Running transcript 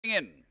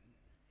In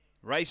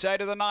race 8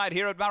 of the night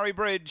here at Murray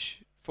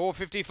Bridge.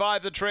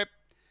 $4.55 the trip.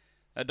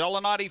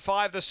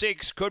 $1.95 the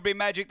 6. Could be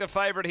Magic the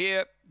favourite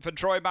here for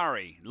Troy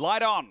Murray.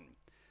 Light on.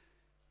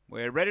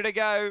 We're ready to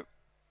go.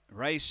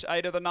 Race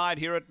 8 of the night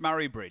here at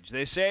Murray Bridge.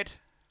 They're set.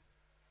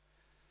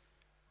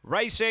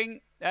 Racing.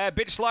 A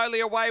bit slowly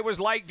away was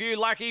Lakeview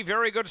Lucky.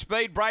 Very good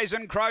speed.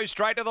 Brazen Crow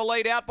straight to the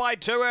lead. Out by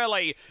too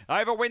early.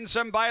 Over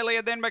Winsome Bailey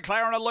and then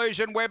McLaren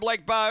Illusion.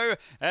 Weblek Bow.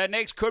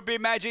 Next could be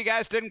Magic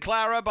Aston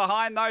Clara.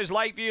 Behind those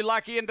Lakeview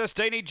Lucky and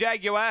Destiny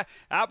Jaguar.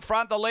 Up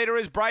front the leader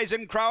is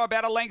Brazen Crow.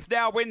 About a length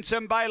now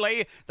Winsome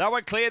Bailey. They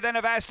were clear then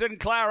of Aston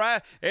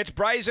Clara. It's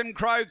Brazen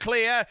Crow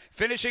clear.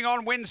 Finishing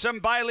on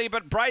Winsome Bailey,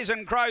 but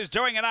Brazen Crow's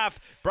doing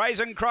enough.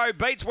 Brazen Crow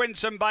beats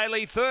Winsome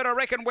Bailey. Third I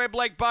reckon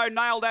Weblek Bow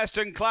nailed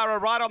Aston Clara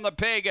right on the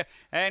peg.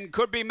 And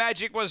Could Be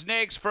Magic was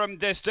next from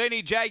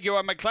Destiny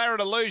Jaguar. McLaren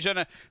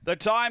Illusion. The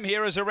time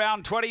here is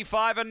around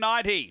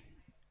 25:90.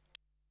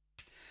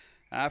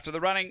 After the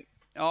running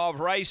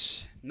of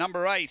race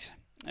number 8.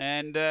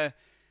 And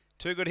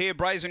too good here.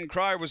 Brazen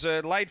Crow was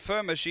a late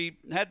firmer. She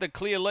had the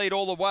clear lead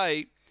all the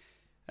way.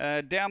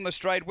 Down the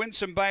straight,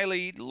 Winsome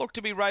Bailey looked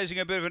to be raising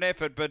a bit of an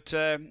effort, but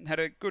had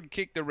a good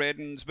kick the red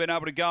and has been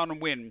able to go on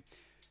and win.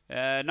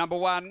 Number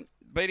 1,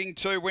 beating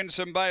 2,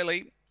 Winsome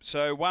Bailey.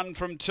 So 1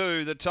 from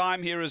 2. The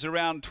time here is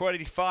around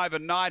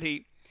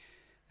 25:90.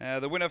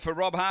 The winner for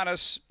Rob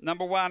Harness,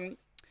 number 1.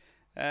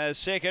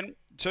 Second,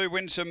 2,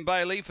 Winsome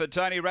Bailey for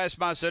Tony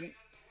Rasmussen.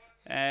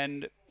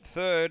 And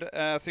third,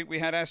 I think we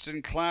had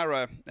Aston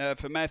Clara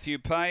for Matthew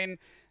Payne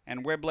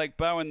and Weblek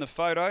Bow in the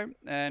photo.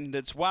 And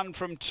it's 1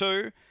 from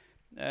 2.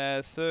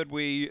 Third,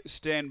 we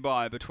stand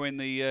by between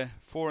the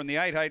 4 and the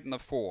 8, 8 and the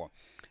 4.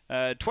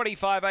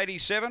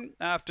 25:87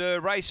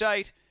 after race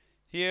 8.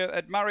 Here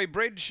at Murray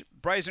Bridge,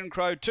 Brazen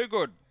Crow too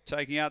good,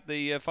 taking out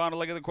the final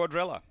leg of the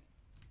quadrella.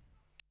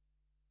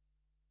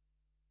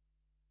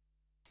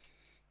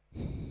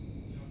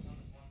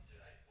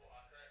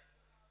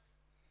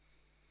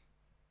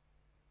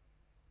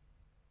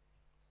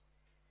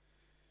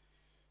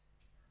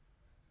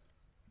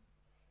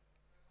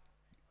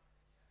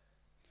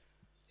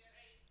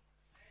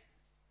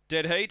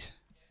 Dead heat.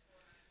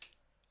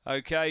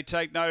 Okay,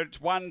 take note.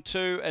 It's 1,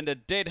 2 and a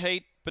dead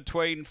heat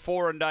between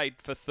 4 and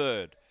 8 for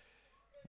third.